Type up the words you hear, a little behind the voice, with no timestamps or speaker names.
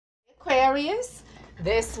Aquarius,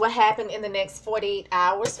 this will happen in the next 48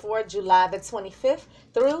 hours for July the 25th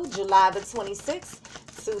through July the 26th,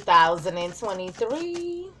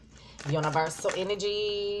 2023. Universal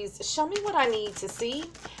energies, show me what I need to see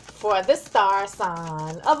for the star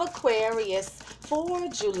sign of Aquarius for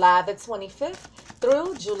July the 25th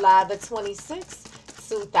through July the 26th,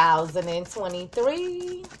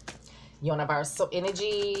 2023. Universal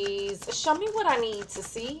energies, show me what I need to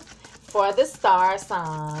see for the star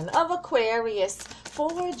sign of Aquarius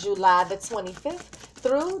for July the 25th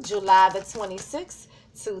through July the 26th,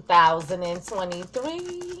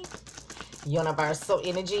 2023. Universal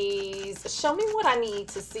energies, show me what I need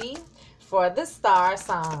to see for the star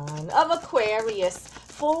sign of Aquarius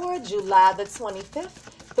for July the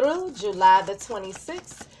 25th through July the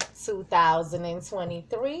 26th,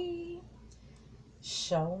 2023.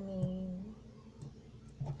 Show me.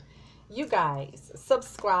 You guys,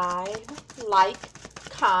 subscribe, like,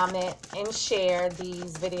 comment, and share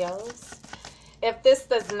these videos. If this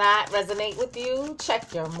does not resonate with you,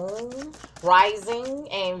 check your moon, rising,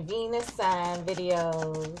 and Venus sign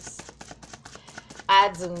videos. I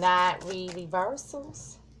do not read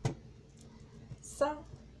reversals. So,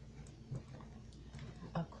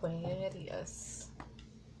 Aquarius.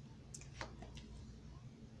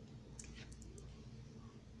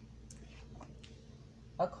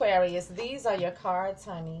 Aquarius, these are your cards,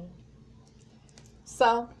 honey.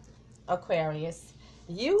 So, Aquarius,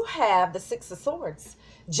 you have the Six of Swords.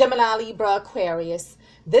 Gemini, Libra, Aquarius.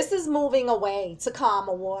 This is moving away to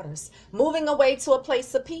calmer waters, moving away to a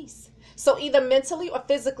place of peace. So either mentally or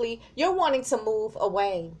physically, you're wanting to move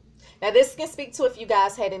away. Now, this can speak to if you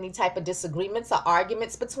guys had any type of disagreements or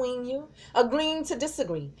arguments between you, agreeing to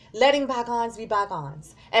disagree, letting bygones be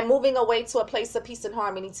bygones, and moving away to a place of peace and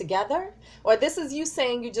harmony together. Or this is you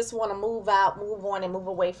saying you just want to move out, move on, and move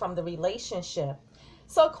away from the relationship.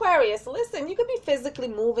 So, Aquarius, listen, you could be physically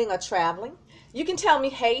moving or traveling. You can tell me,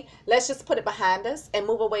 hey, let's just put it behind us and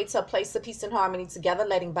move away to a place of peace and harmony together,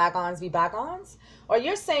 letting bygones be bygones. Or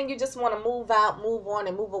you're saying you just want to move out, move on,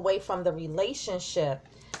 and move away from the relationship.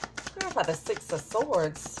 Clarify the Six of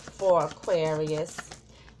Swords for Aquarius.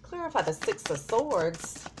 Clarify the Six of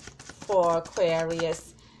Swords for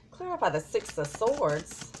Aquarius. Clarify the Six of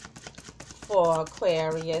Swords for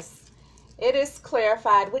Aquarius. It is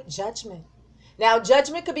clarified with judgment. Now,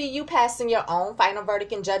 judgment could be you passing your own final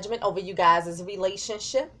verdict and judgment over you guys'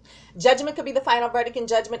 relationship. Judgment could be the final verdict and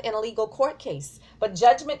judgment in a legal court case. But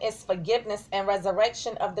judgment is forgiveness and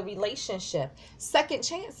resurrection of the relationship. Second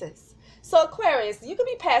chances. So, Aquarius, you could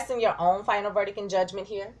be passing your own final verdict and judgment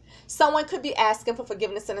here. Someone could be asking for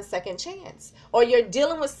forgiveness and a second chance. Or you're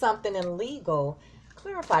dealing with something in legal.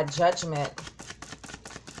 Clarify judgment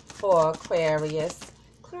for Aquarius.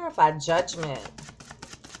 Clarify judgment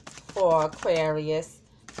for Aquarius.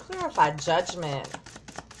 Clarify judgment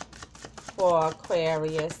for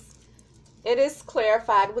Aquarius. It is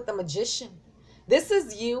clarified with the Magician. This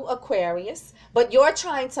is you, Aquarius, but you're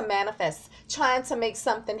trying to manifest, trying to make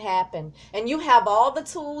something happen. And you have all the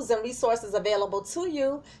tools and resources available to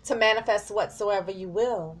you to manifest whatsoever you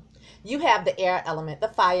will. You have the air element, the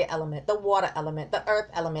fire element, the water element, the earth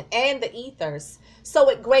element, and the ethers. So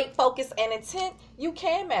with great focus and intent, you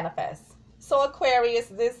can manifest. So, Aquarius,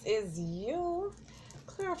 this is you.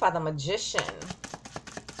 Clarify the Magician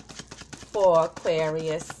for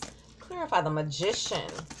Aquarius. Clarify the Magician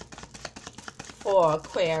for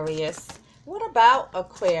Aquarius. What about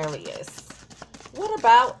Aquarius? What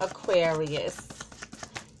about Aquarius?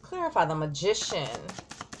 Clarify the Magician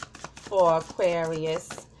for Aquarius.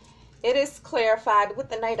 It is clarified with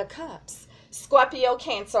the Knight of Cups. Scorpio,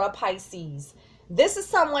 Cancer, or Pisces. This is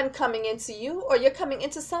someone coming into you, or you're coming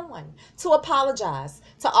into someone to apologize,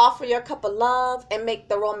 to offer your cup of love and make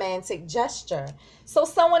the romantic gesture. So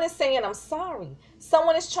someone is saying, I'm sorry.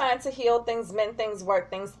 Someone is trying to heal things, mend things, work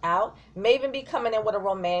things out. May even be coming in with a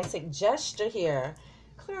romantic gesture here.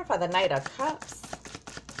 Clarify the Knight of Cups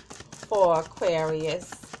for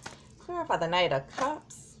Aquarius. Clarify the Knight of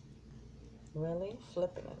Cups. Really?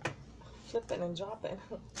 Flipping and dropping.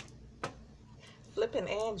 Flipping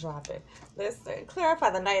and dropping. Listen, clarify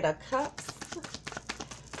the Knight of Cups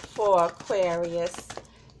for Aquarius.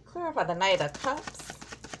 Clarify the Knight of Cups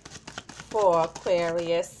for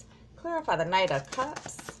Aquarius. Clarify the Knight of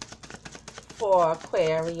Cups for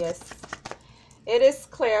Aquarius. It is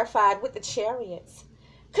clarified with the Chariots.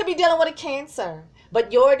 Could be dealing with a Cancer,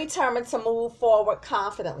 but you're determined to move forward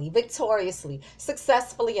confidently, victoriously,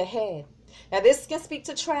 successfully ahead. Now, this can speak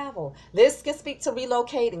to travel. This can speak to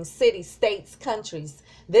relocating cities, states, countries.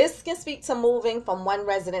 This can speak to moving from one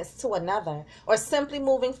residence to another, or simply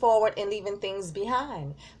moving forward and leaving things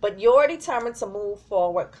behind. But you're determined to move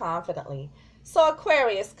forward confidently. So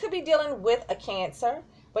Aquarius could be dealing with a Cancer,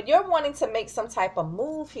 but you're wanting to make some type of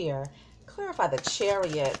move here. Clarify the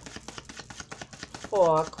Chariot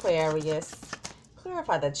for Aquarius.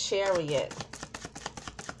 Clarify the Chariot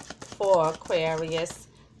for Aquarius.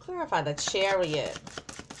 Clarify the Chariot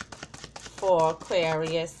for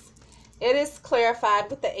Aquarius. It is clarified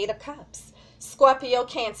with the Eight of Cups. Scorpio,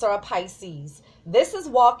 Cancer, or Pisces. This is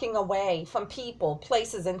walking away from people,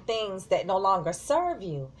 places, and things that no longer serve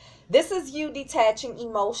you. This is you detaching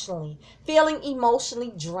emotionally, feeling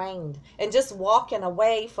emotionally drained, and just walking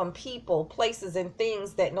away from people, places, and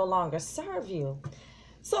things that no longer serve you.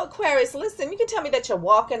 So Aquarius, listen, you can tell me that you're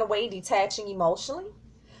walking away, detaching emotionally.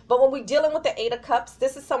 But when we're dealing with the Eight of Cups,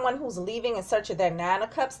 this is someone who's leaving in search of their Nine of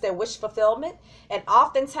Cups, their wish fulfillment. And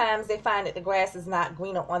oftentimes they find that the grass is not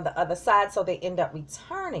greener on the other side, so they end up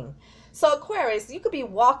returning. So Aquarius, you could be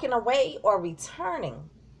walking away or returning.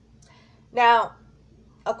 Now,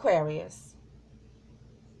 Aquarius,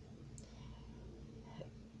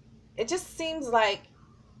 it just seems like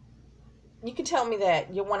you can tell me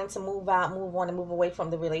that you're wanting to move out, move on, and move away from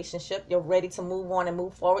the relationship. You're ready to move on and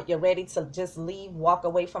move forward. You're ready to just leave, walk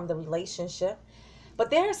away from the relationship. But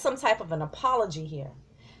there's some type of an apology here.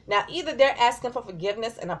 Now, either they're asking for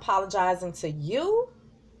forgiveness and apologizing to you,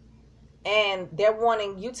 and they're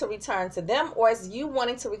wanting you to return to them, or is you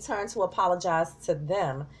wanting to return to apologize to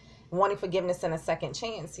them, wanting forgiveness and a second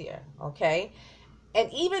chance here, okay? And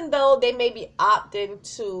even though they may be opting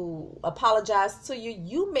to apologize to you,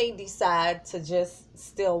 you may decide to just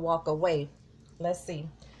still walk away. Let's see.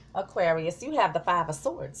 Aquarius, you have the Five of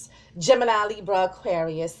Swords. Gemini, Libra,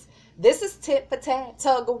 Aquarius. This is tit for tat,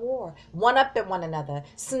 tug of war, one up in one another,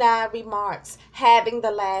 snide remarks, having the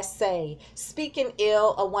last say, speaking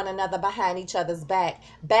ill of one another behind each other's back,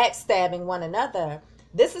 backstabbing one another.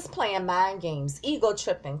 This is playing mind games, ego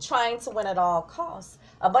tripping, trying to win at all costs.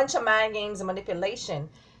 A bunch of mind games and manipulation.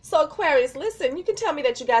 So Aquarius, listen, you can tell me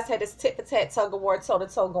that you guys had this tit-for-tat, tug-of-war,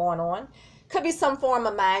 toe-to-toe going on. Could be some form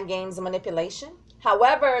of mind games and manipulation.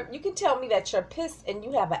 However, you can tell me that you're pissed and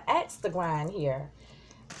you have an axe to grind here.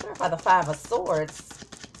 Clarify the Five of Swords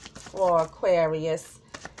for Aquarius.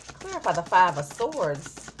 Clarify the Five of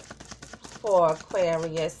Swords for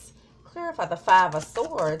Aquarius. Clarify the Five of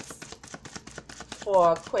Swords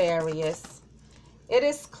for Aquarius. It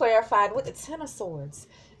is clarified with the Ten of Swords.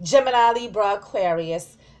 Gemini, Libra,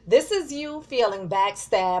 Aquarius. This is you feeling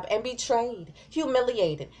backstabbed and betrayed,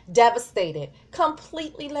 humiliated, devastated,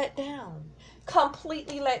 completely let down.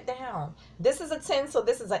 Completely let down. This is a 10, so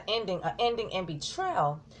this is an ending and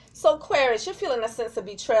betrayal. So Aquarius, you're feeling a sense of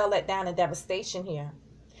betrayal, let down, and devastation here.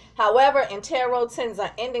 However, in tarot, 10s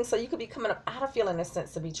are ending, so you could be coming up out of feeling a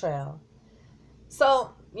sense of betrayal.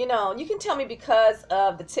 So, you know, you can tell me because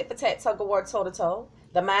of the tit-for-tat, tug-of-war, toe-to-toe,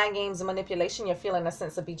 the mind games and manipulation, you're feeling a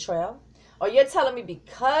sense of betrayal. Or you're telling me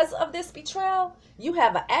because of this betrayal, you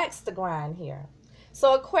have an axe to grind here.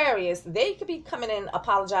 So Aquarius, they could be coming in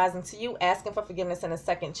apologizing to you, asking for forgiveness and a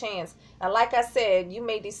second chance. And like I said, you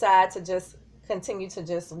may decide to just continue to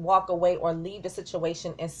just walk away or leave the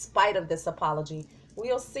situation in spite of this apology.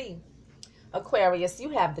 We'll see. Aquarius, you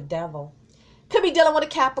have the Devil. Could be dealing with a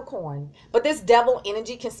Capricorn, but this devil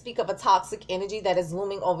energy can speak of a toxic energy that is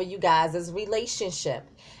looming over you guys' relationship.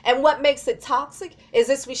 And what makes it toxic is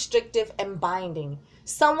it's restrictive and binding.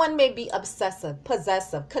 Someone may be obsessive,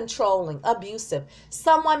 possessive, controlling, abusive.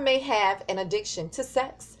 Someone may have an addiction to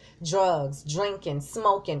sex, drugs, drinking,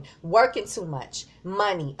 smoking, working too much,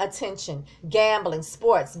 money, attention, gambling,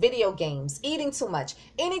 sports, video games, eating too much,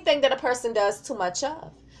 anything that a person does too much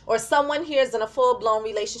of. Or someone here is in a full-blown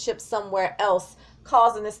relationship somewhere else,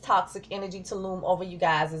 causing this toxic energy to loom over you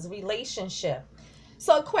guys' relationship.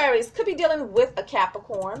 So Aquarius could be dealing with a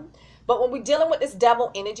Capricorn, but when we're dealing with this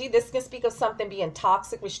devil energy, this can speak of something being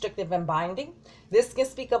toxic, restrictive, and binding. This can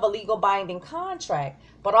speak of a legal binding contract,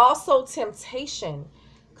 but also temptation.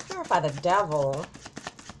 Clarify the Devil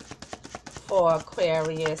for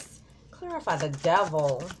Aquarius. Clarify the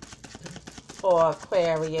Devil for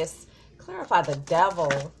Aquarius. Clarify the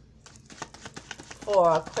Devil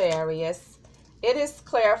for Aquarius. It is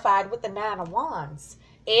clarified with the Nine of Wands.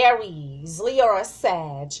 Aries, Leo, or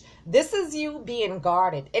Sag. This is you being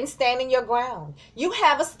guarded and standing your ground. You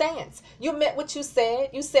have a stance. You meant what you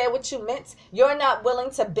said. You said what you meant. You're not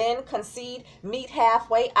willing to bend, concede, meet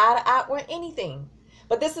halfway, eye to eye, or anything.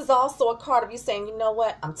 But this is also a card of you saying, you know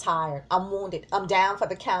what? I'm tired. I'm wounded. I'm down for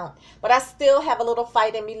the count. But I still have a little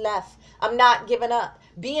fight in me left. I'm not giving up.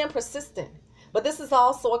 being persistent. But this is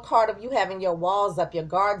also a card of you having your walls up, your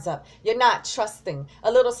guards up. You're not trusting,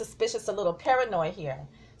 a little suspicious, a little paranoid here.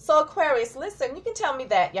 So Aquarius, listen, you can tell me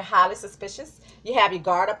that you're highly suspicious. You have your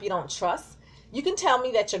guard up, you don't trust. You can tell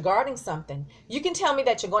me that you're guarding something. You can tell me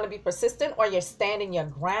that you're going to be persistent or you're standing your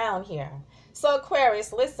ground here. So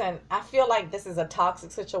Aquarius, listen, I feel like this is a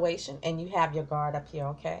toxic situation and you have your guard up here,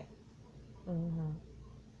 okay?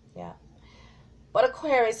 Yeah. But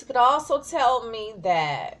Aquarius, you could also tell me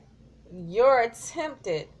that you're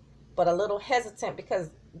tempted but a little hesitant because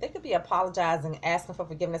they could be apologizing, asking for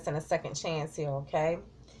forgiveness and a second chance here, okay?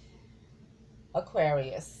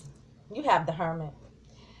 Aquarius, you have the Hermit.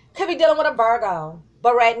 Could be dealing with a Virgo,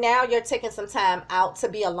 but right now you're taking some time out to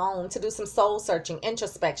be alone, to do some soul searching,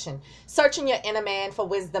 introspection, searching your inner man for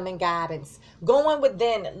wisdom and guidance, going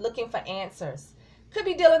within, looking for answers. Could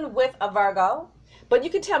be dealing with a Virgo, but you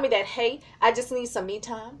can tell me that, hey, I just need some me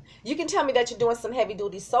time. You can tell me that you're doing some heavy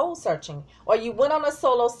duty soul searching, or you went on a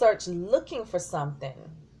solo search looking for something.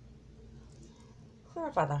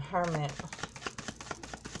 Clarify the Hermit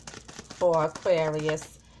for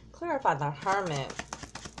Aquarius. Clarify the Hermit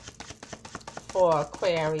for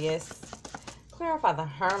Aquarius. Clarify the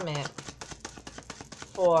Hermit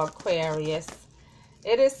for Aquarius.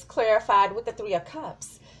 It is clarified with the Three of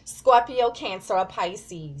Cups. Scorpio, Cancer, or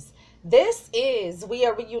Pisces. This is, we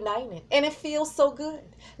are reunited and it feels so good.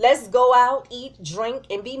 Let's go out, eat, drink,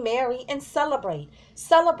 and be merry and celebrate.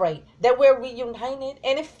 Celebrate that we're reunited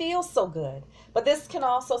and it feels so good. But this can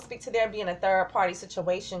also speak to there being a third party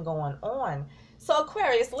situation going on. So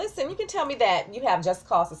Aquarius, listen, you can tell me that you have just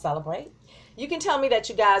cause to celebrate. You can tell me that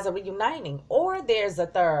you guys are reuniting or there's a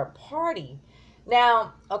third party.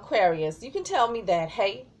 Now, Aquarius, you can tell me that,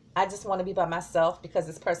 hey, I just want to be by myself because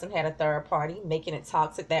this person had a third party, making it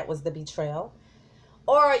toxic. That was the betrayal.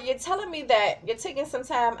 Or you're telling me that you're taking some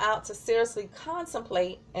time out to seriously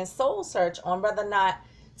contemplate and soul search on whether or not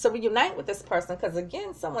to reunite with this person. Because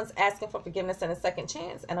again, someone's asking for forgiveness and a second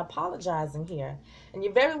chance and apologizing here. And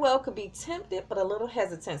you very well could be tempted, but a little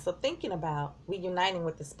hesitant. So thinking about reuniting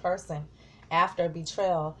with this person after a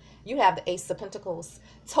betrayal. You have the Ace of Pentacles,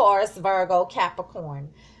 Taurus, Virgo, Capricorn.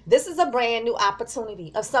 This is a brand new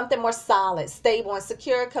opportunity of something more solid, stable, and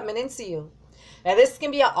secure coming into you. Now, this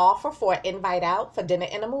can be an offer for an invite out for dinner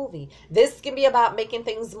and a movie. This can be about making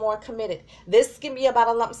things more committed. This can be about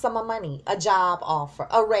a lump sum of money, a job offer,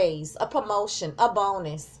 a raise, a promotion, a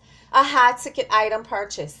bonus, a high-ticket item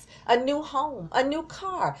purchase, a new home, a new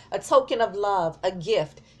car, a token of love, a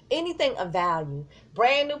gift, anything of value.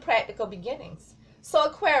 Brand new practical beginnings. So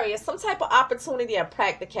Aquarius, some type of opportunity of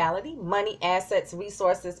practicality, money, assets,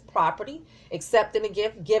 resources, property, accepting a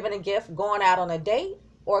gift, giving a gift, going out on a date,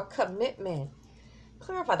 or commitment.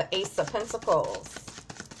 Clarify the Ace of Pentacles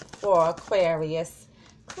for Aquarius.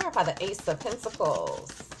 Clarify the Ace of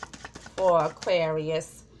Pentacles for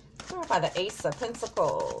Aquarius. Clarify the Ace of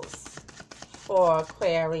Pentacles for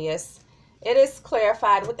Aquarius. It is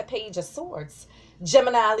clarified with the Page of Swords.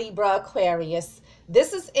 Gemini, Libra, Aquarius.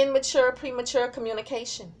 This is immature, premature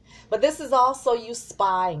communication. But this is also you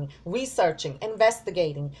spying, researching,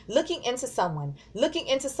 investigating, looking into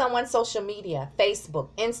someone's social media, Facebook,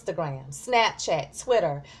 Instagram, Snapchat,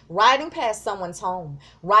 Twitter, riding past someone's home,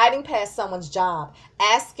 riding past someone's job,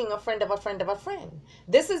 asking a friend of a friend of a friend.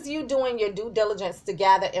 This is you doing your due diligence to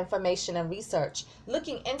gather information and research,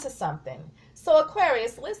 looking into something. So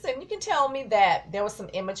Aquarius, listen, you can tell me that there was some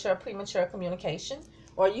immature, premature communication,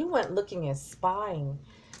 or you went looking and spying.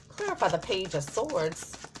 Clarify the Page of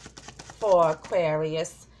Swords for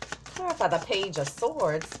Aquarius. Clarify the Page of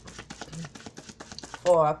Swords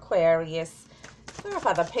for Aquarius.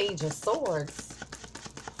 Clarify the Page of Swords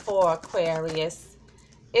for Aquarius.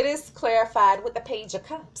 It is clarified with the Page of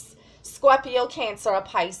Cups. Scorpio, Cancer, or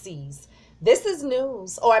Pisces. This is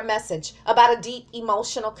news or a message about a deep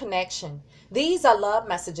emotional connection. These are love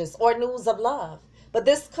messages or news of love. But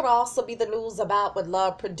this could also be the news about what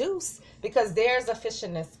love produced, because there's a fish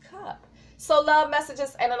in this cup. So love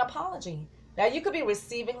messages and an apology. Now, you could be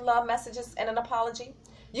receiving love messages and an apology.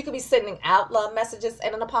 You could be sending out love messages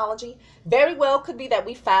and an apology. Very well could be that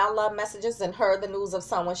we found love messages and heard the news of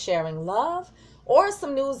someone sharing love, or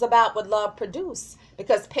some news about what love produced,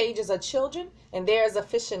 because pages are children and there's a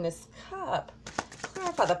fish in this cup.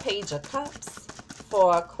 Clarify the Page of Cups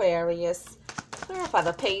for Aquarius. Clarify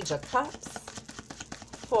the Page of Cups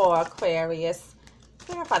for Aquarius.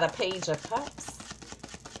 Clarify the Page of Cups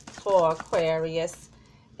for Aquarius.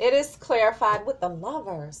 It is clarified with the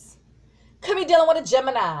Lovers. Could be dealing with a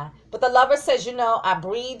Gemini, but the Lover says, you know, I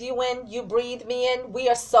breathe you in, you breathe me in. We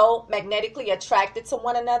are so magnetically attracted to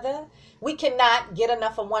one another. We cannot get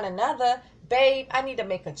enough of one another. Babe, I need to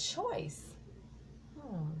make a choice.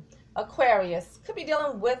 Aquarius could be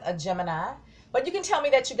dealing with a Gemini, but you can tell me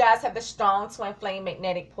that you guys have the strong twin flame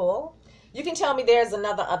magnetic pull. You can tell me there's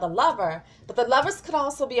other lover, but the lovers could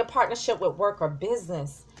also be a partnership with work or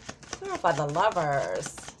business. Clarify the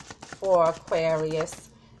lovers for Aquarius.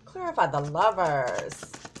 Clarify the lovers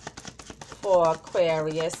for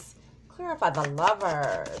Aquarius. Clarify the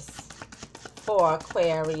lovers for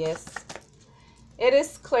Aquarius. It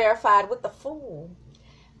is clarified with the Fool.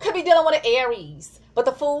 Could be dealing with an Aries, but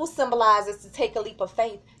the Fool symbolizes to take a leap of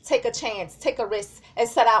faith, take a chance, take a risk, and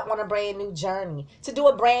set out on a brand new journey, to do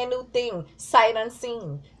a brand new thing, sight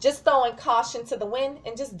unseen, just throwing caution to the wind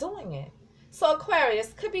and just doing it. So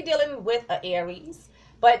Aquarius could be dealing with an Aries,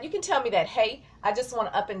 but you can tell me that, hey, I just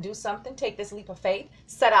want to up and do something, take this leap of faith,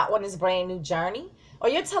 set out on this brand new journey. Or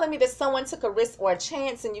you're telling me that someone took a risk or a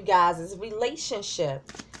chance in you guys' relationship.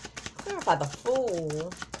 Clarify the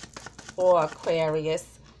Fool for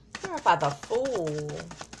Aquarius. Clarify the Fool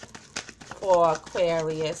for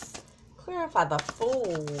Aquarius. Clarify the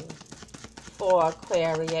Fool for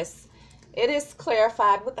Aquarius. It is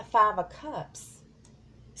clarified with the Five of Cups.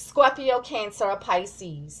 Scorpio, Cancer, or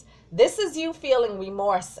Pisces. This is you feeling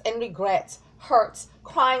remorse and regret, hurt,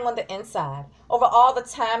 crying on the inside over all the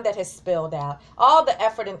time that has spilled out, all the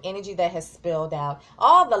effort and energy that has spilled out,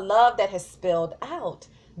 all the love that has spilled out.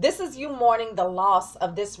 This is you mourning the loss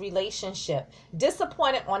of this relationship,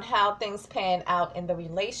 disappointed on how things pan out in the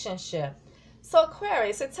relationship. So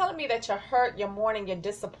Aquarius, it's telling me that you're hurt, you're mourning, you're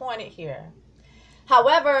disappointed here.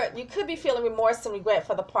 However, you could be feeling remorse and regret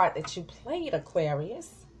for the part that you played,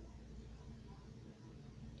 Aquarius.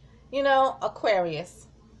 You know, Aquarius,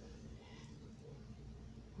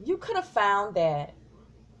 you could have found that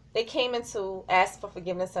they came in to ask for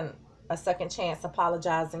forgiveness and a second chance,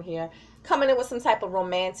 apologizing here, coming in with some type of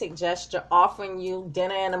romantic gesture, offering you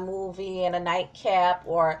dinner and a movie and a nightcap,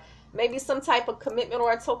 or maybe some type of commitment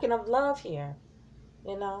or a token of love here,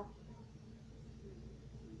 you know.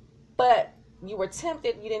 But you were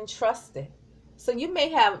tempted, you didn't trust it. So you may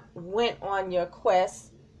have went on your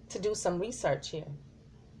quest to do some research here.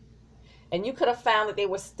 And you could have found that they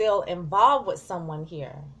were still involved with someone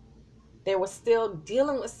here. They were still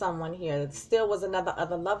dealing with someone here. There still was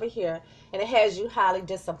other lover here. And it has you highly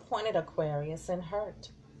disappointed, Aquarius, and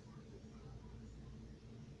hurt.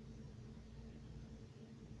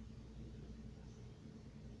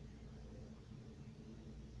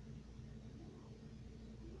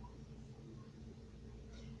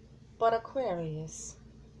 But Aquarius,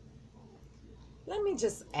 let me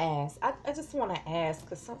just ask. I just want to ask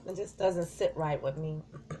because something just doesn't sit right with me.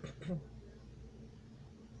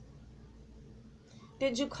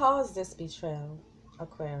 Did you cause this betrayal,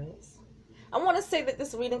 Aquarius? I want to say that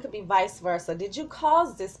this reading could be vice versa. Did you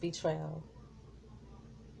cause this betrayal?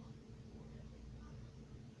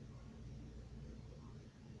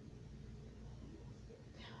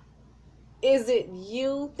 Is it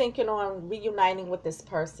you thinking on reuniting with this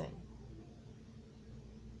person?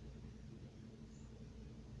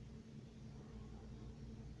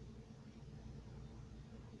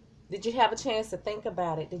 Did you have a chance to think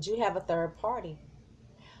about it? Did you have a third party?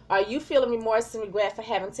 Are you feeling remorse and regret for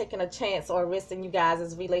having taken a chance or a risk in you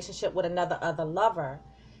guys' relationship with other lover?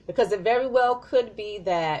 Because it very well could be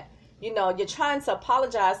that, you know, you're trying to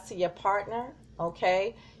apologize to your partner,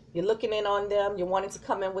 okay? You're looking in on them. You're wanting to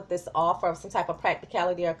come in with this offer of some type of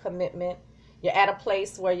practicality or commitment. You're at a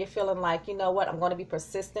place where you're feeling like, you know what, I'm going to be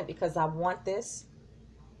persistent because I want this.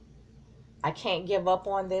 I can't give up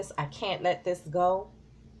on this. I can't let this go.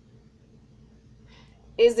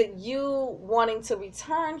 Is it you wanting to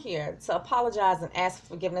return here to apologize and ask for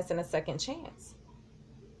forgiveness and a second chance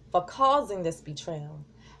for causing this betrayal?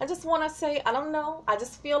 I just want to say, I don't know. I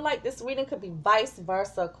just feel like this reading could be vice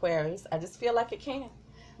versa, Aquarius. I just feel like it can.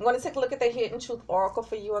 I'm going to take a look at the Hidden Truth Oracle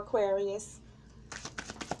for you, Aquarius.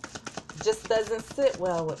 Just doesn't sit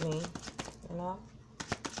well with me, you know.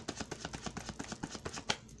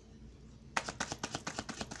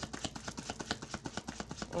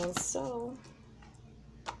 And so,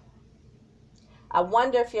 I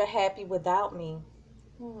wonder if you're happy without me.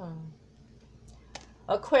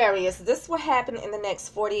 Aquarius, this will happen in the next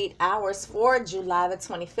 48 hours for July the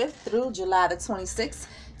 25th through July the 26th,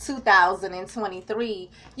 2023.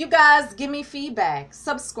 You guys give me feedback,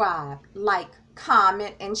 subscribe, like,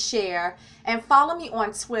 comment, and share. And follow me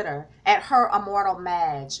on Twitter at Immortal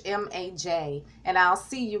Maj, M-A-J. And I'll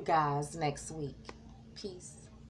see you guys next week. Peace.